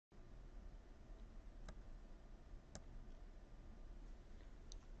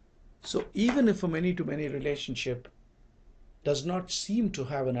So even if a many-to-many relationship does not seem to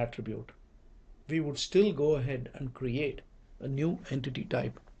have an attribute, we would still go ahead and create a new entity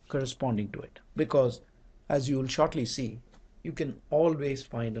type corresponding to it. Because as you will shortly see, you can always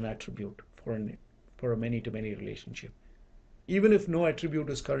find an attribute for a many-to-many relationship. Even if no attribute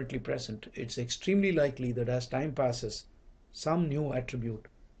is currently present, it's extremely likely that as time passes, some new attribute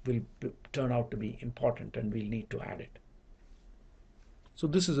will turn out to be important and we'll need to add it. So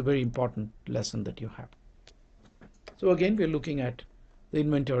this is a very important lesson that you have. So again, we're looking at the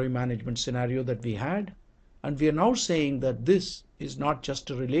inventory management scenario that we had, and we are now saying that this is not just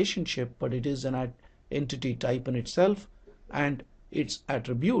a relationship, but it is an entity type in itself, and its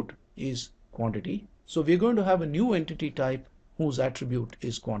attribute is quantity. So we're going to have a new entity type whose attribute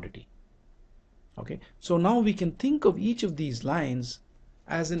is quantity. Okay, so now we can think of each of these lines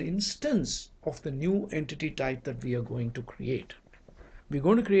as an instance of the new entity type that we are going to create. We're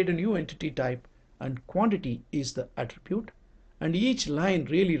going to create a new entity type, and quantity is the attribute, and each line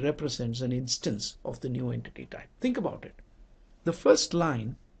really represents an instance of the new entity type. Think about it. The first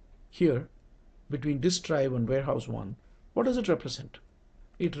line here between disk drive and warehouse 1, what does it represent?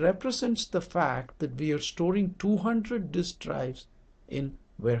 It represents the fact that we are storing 200 disk drives in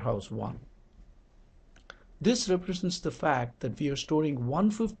warehouse 1. This represents the fact that we are storing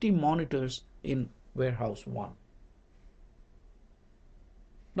 150 monitors in warehouse 1.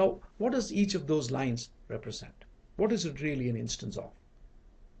 Now, what does each of those lines represent? What is it really an instance of?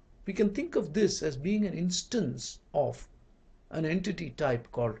 We can think of this as being an instance of an entity type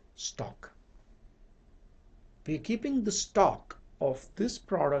called stock. We are keeping the stock of this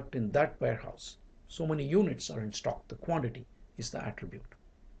product in that warehouse. So many units are in stock. The quantity is the attribute.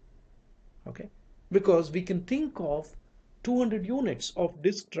 Okay? Because we can think of 200 units of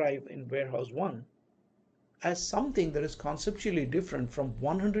disk drive in warehouse 1 as something that is conceptually different from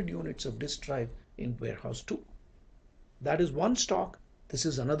 100 units of disk drive in warehouse 2. That is one stock, this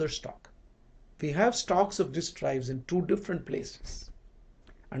is another stock. We have stocks of disk drives in two different places.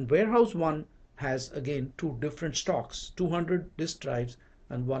 And warehouse 1 has again two different stocks, 200 disk drives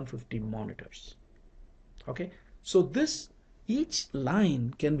and 150 monitors. Okay, so each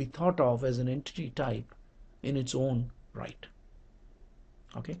line can be thought of as an entity type in its own right.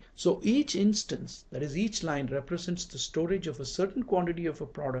 Okay, so each instance, that is each line, represents the storage of a certain quantity of a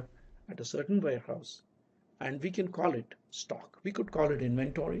product at a certain warehouse, and we can call it stock. We could call it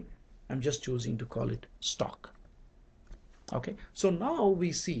inventory. I'm just choosing to call it stock. Okay, so now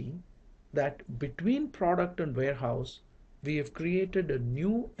we see that between product and warehouse, we have created a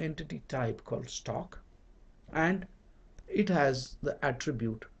new entity type called stock, and it has the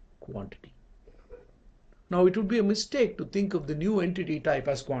attribute quantity. Now, it would be a mistake to think of the new entity type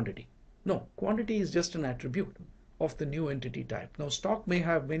as quantity. No, quantity is just an attribute of the new entity type. Now, stock may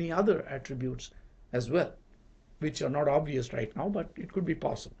have many other attributes as well, which are not obvious right now, but it could be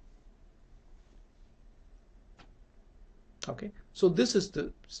possible. Okay, so this is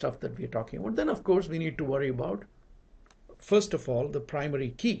the stuff that we are talking about. Then, of course, we need to worry about, first of all, the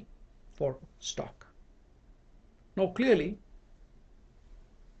primary key for stock. Now, clearly,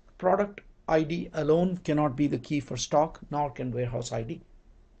 product ID alone cannot be the key for stock, nor can warehouse ID,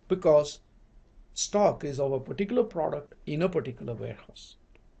 because stock is of a particular product in a particular warehouse.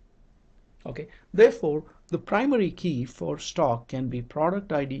 Okay, therefore, the primary key for stock can be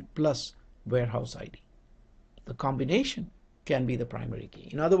product ID plus warehouse ID. The combination can be the primary key.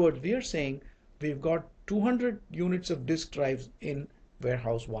 In other words, we are saying we've got 200 units of disk drives in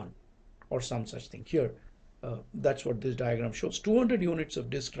warehouse 1 or some such thing. Here, that's what this diagram shows. 200 units of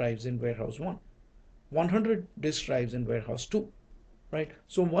disk drives in warehouse 1, 100 disk drives in warehouse 2, right?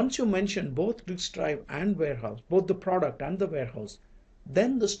 So once you mention both disk drive and warehouse, both the product and the warehouse,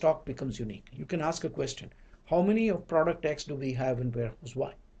 then the stock becomes unique. You can ask a question. How many of product X do we have in warehouse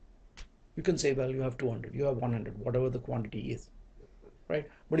Y? You can say, well, you have 200, you have 100, whatever the quantity is, right?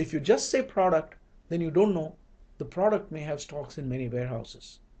 But if you just say product, then you don't know. The product may have stocks in many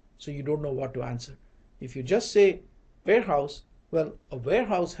warehouses, so you don't know what to answer. If you just say warehouse, well, a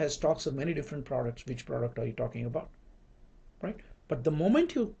warehouse has stocks of many different products. Which product are you talking about, right? But the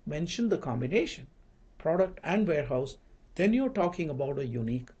moment you mention the combination, product and warehouse, then you're talking about a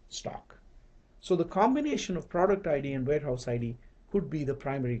unique stock. So the combination of product ID and warehouse ID could be the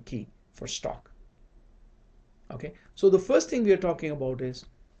primary key for stock. Okay, so the first thing we are talking about is,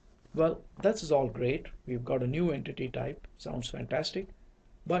 well, that's all great. We've got a new entity type. Sounds fantastic.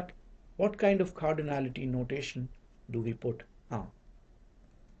 But what kind of cardinality notation do we put on?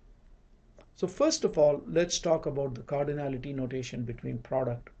 So first of all, let's talk about the cardinality notation between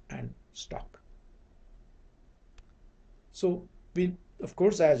product and stock. So Of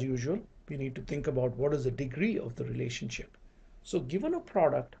course, as usual, we need to think about what is the degree of the relationship. So given a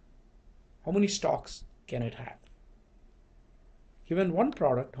product, how many stocks can it have? Given one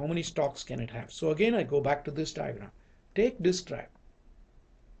product, how many stocks can it have? So again, I go back to this diagram. Take disk drive.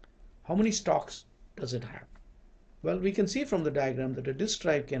 How many stocks does it have? Well, we can see from the diagram that a disk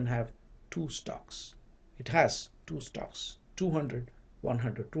drive can have two stocks. It has two stocks, 200,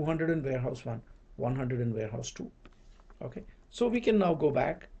 100, 200 in warehouse 1, 100 in warehouse 2. Okay, so we can now go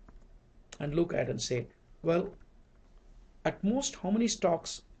back and look at and say, well, at most, how many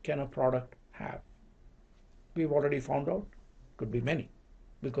stocks can a product have? We've already found out, could be many,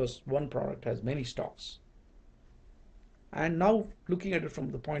 because one product has many stocks. And now looking at it from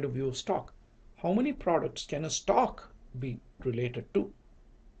the point of view of stock, how many products can a stock be related to?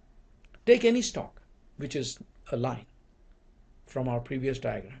 Take any stock, which is a line from our previous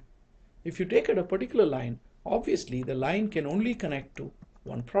diagram. If you take a particular line, obviously the line can only connect to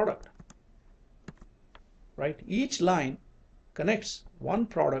one product, right? Each line connects one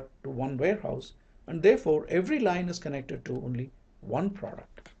product to one warehouse, and therefore every line is connected to only one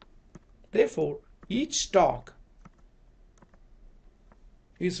product. Therefore, each stock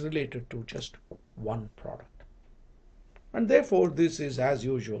is related to just one product. And therefore, this is, as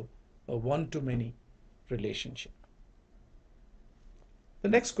usual, a one-to-many relationship. The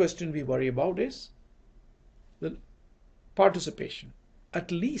next question we worry about is the participation.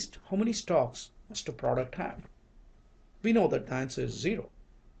 At least how many stocks must a product have? We know that the answer is 0,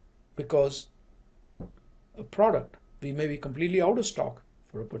 because a product, we may be completely out of stock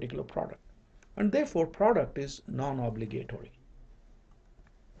for a particular product, and therefore product is non-obligatory.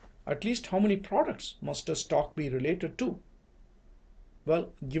 At least how many products must a stock be related to?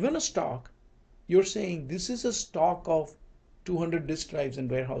 Well, given a stock, you're saying this is a stock of 200 disk drives in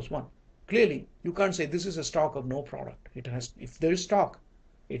warehouse 1. Clearly, you can't say this is a stock of no product. It has, if there is stock,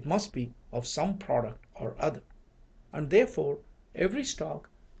 it must be of some product or other. And therefore, every stock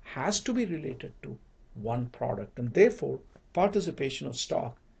has to be related to one product, and therefore participation of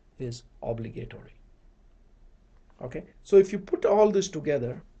stock is obligatory. Okay, so if you put all this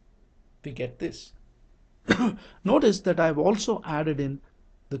together, we get this. Notice that I've also added in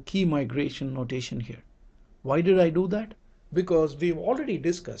the key migration notation here. Why did I do that? Because we've already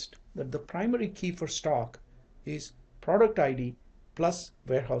discussed that the primary key for stock is product ID plus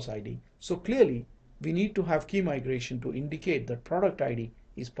warehouse ID. So clearly we need to have key migration to indicate that product ID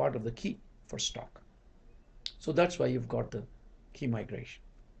is part of the key for stock. So that's why you've got the key migration.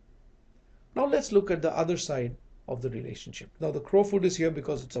 Now let's look at the other side of the relationship. Now the Crowfoot is here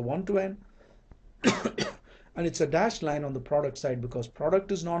because it's a one-to-n and it's a dashed line on the product side because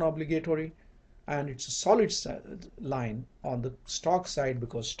product is non-obligatory, and it's a solid line on the stock side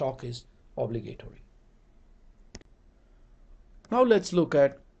because stock is obligatory. Now let's look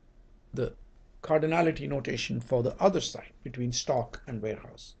at the cardinality notation for the other side between stock and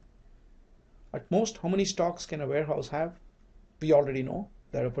warehouse. At most, how many stocks can a warehouse have? We already know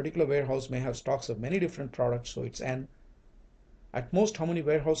that a particular warehouse may have stocks of many different products, so it's n. At most, how many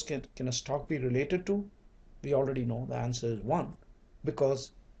warehouse can a stock be related to? We already know the answer is 1,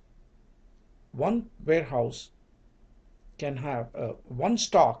 because one warehouse can have one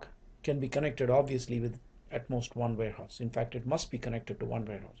stock can be connected obviously with at most one warehouse. In fact, it must be connected to one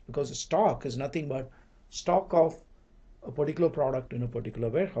warehouse, because a stock is nothing but stock of a particular product in a particular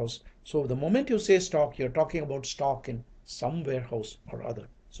warehouse. So the moment you say stock, you're talking about stock in some warehouse or other.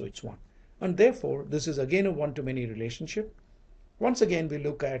 So it's 1. And therefore, this is again a one-to-many relationship. Once again, we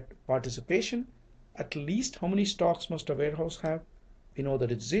look at participation. At least how many stocks must a warehouse have? We know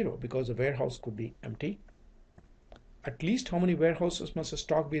that it's 0 because a warehouse could be empty. At least how many warehouses must a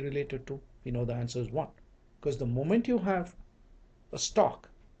stock be related to? We know the answer is 1, because the moment you have a stock,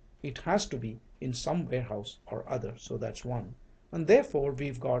 it has to be in some warehouse or other. So that's 1. And therefore,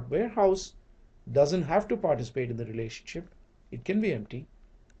 we've got warehouse doesn't have to participate in the relationship. It can be empty.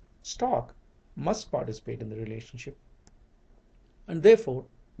 Stock must participate in the relationship. And therefore,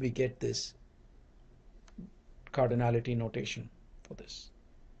 we get this cardinality notation for this.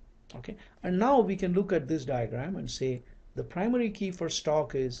 Okay, and now we can look at this diagram and say the primary key for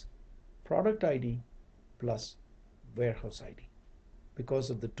stock is product ID plus warehouse ID because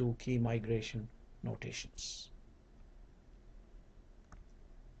of the two key migration notations.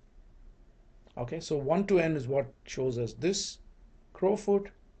 Okay, so 1 to n is what shows us this Crowfoot.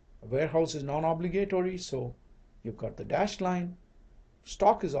 Warehouse is non-obligatory, so you've got the dashed line.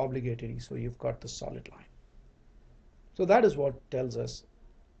 Stock is obligatory, so you've got the solid line. So that is what tells us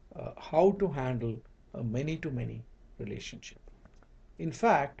how to handle a many-to-many relationship. In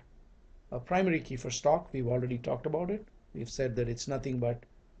fact, a primary key for stock, we've already talked about it. We've said that it's nothing but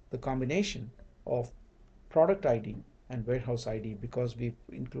the combination of product ID and warehouse ID because we've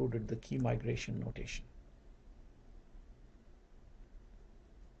included the key migration notation.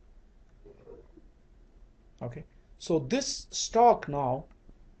 Okay, so this stock now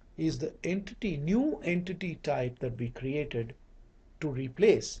is the new entity type that we created to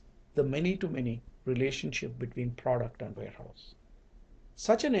replace the many-to-many relationship between product and warehouse.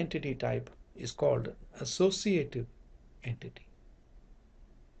 Such an entity type is called associative entity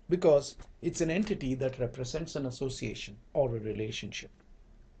because it's an entity that represents an association or a relationship.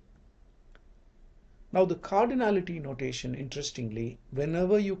 Now the cardinality notation, interestingly,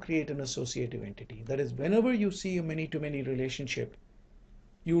 whenever you create an associative entity, that is, whenever you see a many-to-many relationship,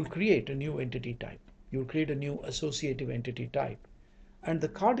 you will create a new entity type. You'll create a new associative entity type. And the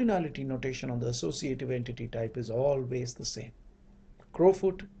cardinality notation on the associative entity type is always the same.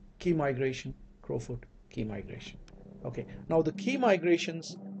 Crowfoot, key migration, Crowfoot, key migration. Okay, now the key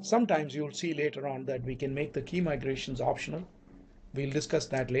migrations, sometimes you'll see later on that we can make the key migrations optional. We'll discuss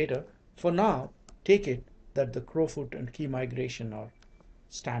that later. For now, take it that the Crowfoot and key migration are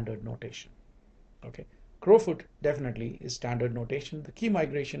standard notation. Okay, Crowfoot definitely is standard notation. The key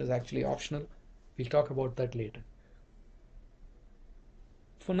migration is actually optional. We'll talk about that later.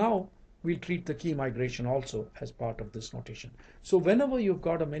 For now, we'll treat the key migration also as part of this notation. So whenever you've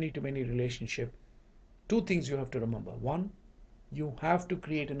got a many-to-many relationship, two things you have to remember. One, you have to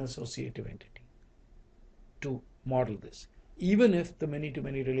create an associative entity to model this. Even if the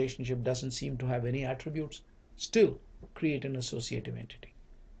many-to-many relationship doesn't seem to have any attributes, still create an associative entity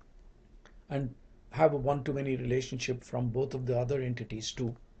and have a one-to-many relationship from both of the other entities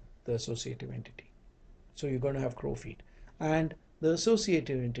to the associative entity. So you're going to have Crowfeet. And the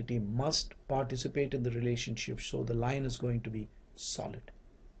associative entity must participate in the relationship, so the line is going to be solid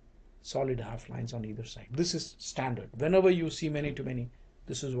half lines on either side. This is standard. Whenever you see many-to-many,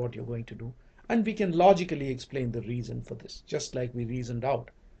 this is what you're going to do. And we can logically explain the reason for this, just like we reasoned out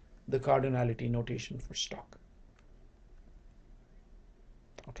the cardinality notation for stock.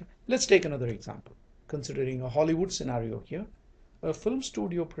 Okay, let's take another example. Considering a Hollywood scenario here, a film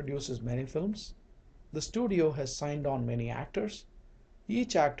studio produces many films. The studio has signed on many actors.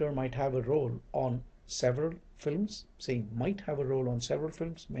 Each actor might have a role on several films, saying might have a role on several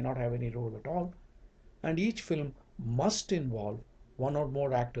films, may not have any role at all. And each film must involve one or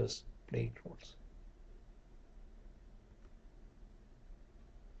more actors playing roles.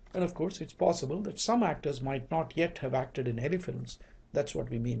 And of course, it's possible that some actors might not yet have acted in any films. That's what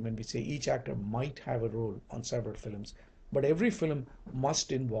we mean when we say each actor might have a role on several films, but every film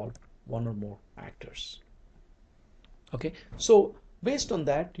must involve one or more actors. Okay, so based on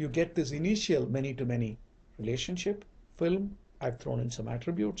that, you get this initial many-to-many relationship. Film, I've thrown in some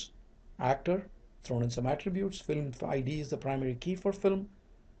attributes. Actor, thrown in some attributes. Film ID is the primary key for film.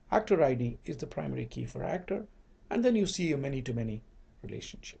 Actor ID is the primary key for actor. And then you see a many-to-many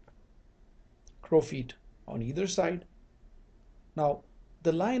relationship. Crowfeet on either side. Now,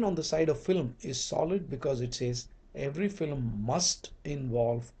 the line on the side of film is solid because it says every film must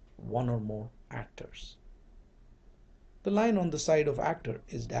involve one or more actors. The line on the side of actor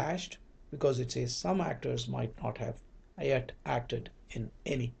is dashed because it says some actors might not have yet acted in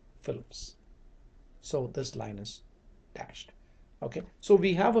any films. So this line is dashed. Okay, so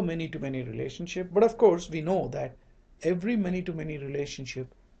we have a many-to-many relationship, but of course we know that every many-to-many relationship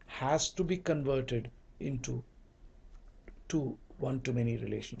has to be converted into two one-to-many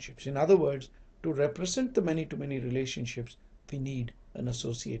relationships. In other words, to represent the many-to-many relationships, we need an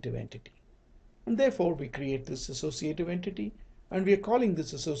associative entity. And therefore, we create this associative entity, and we are calling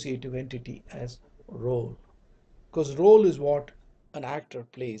this associative entity as role, because role is what an actor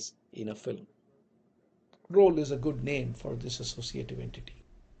plays in a film. Role is a good name for this associative entity.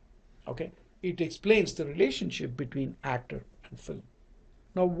 Okay, it explains the relationship between actor and film.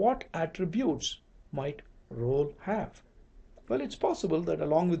 Now, what attributes might role have? Well, it's possible that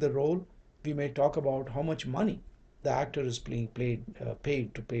along with the role, we may talk about how much money the actor is paid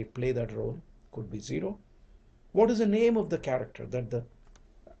to play that role. Could be zero. What is the name of the character that the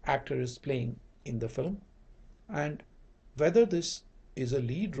actor is playing in the film? And whether this is a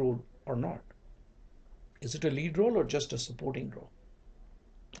lead role or not. Is it a lead role or just a supporting role?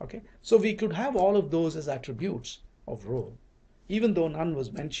 Okay, so we could have all of those as attributes of role, even though none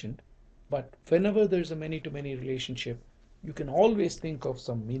was mentioned. But whenever there's a many-to-many relationship, you can always think of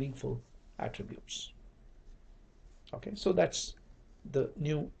some meaningful attributes. Okay, so that's the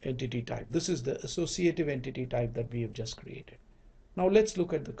new entity type. This is the associative entity type that we have just created. Now let's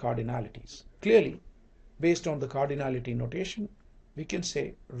look at the cardinalities. Clearly, based on the cardinality notation, we can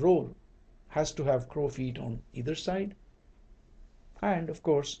say role has to have Crowfeet on either side. And of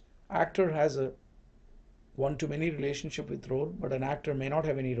course, actor has a one-to-many relationship with role, but an actor may not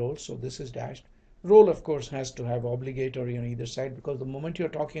have any role, so this is dashed. Role, of course, has to have obligatory on either side, because the moment you're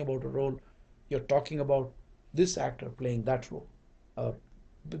talking about a role, you're talking about this actor playing that role, uh,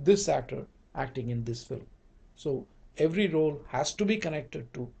 this actor acting in this film. So every role has to be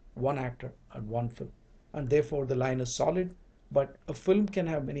connected to one actor and one film, and therefore the line is solid. But a film can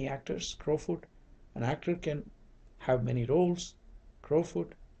have many actors, Crowfoot. An actor can have many roles,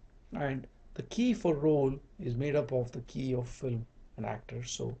 Crowfoot. And the key for role is made up of the key of film and actor,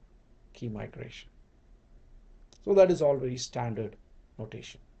 so key migration. So that is all very standard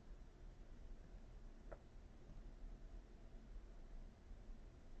notation.